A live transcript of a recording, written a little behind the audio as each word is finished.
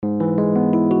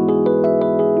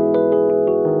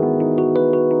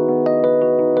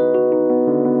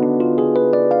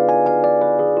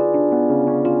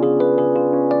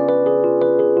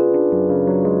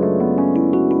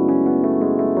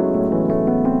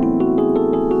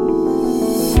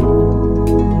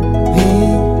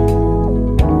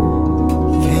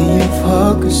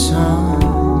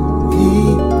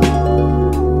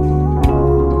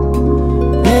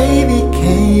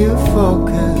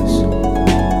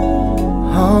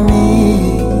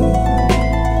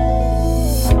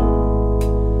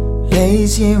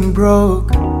lazy and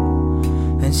broke,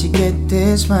 and she get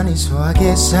this money, so I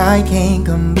guess I can't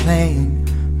complain.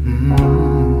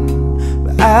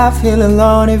 But I feel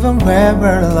alone even when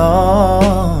we're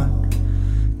alone.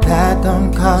 That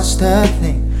don't cost a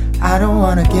thing, I don't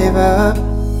wanna give up.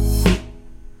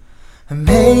 And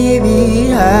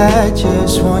maybe I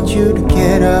just want you to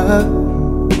get up,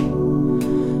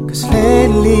 'cause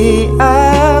lately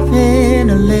I've been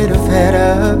a little fed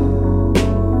up.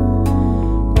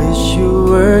 Wish you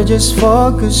were just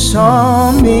focused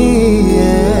on me,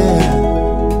 yeah.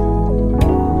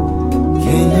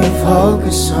 Can you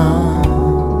focus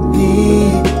on me?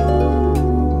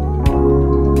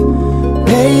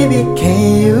 Baby, can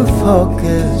you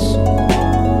focus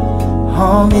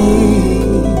on me?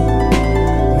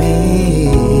 Me,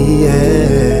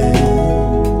 yeah.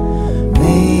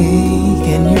 Me,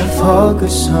 can you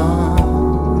focus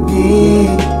on me?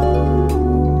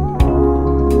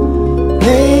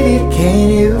 Baby, can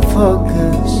you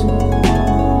focus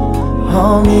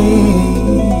on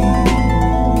me?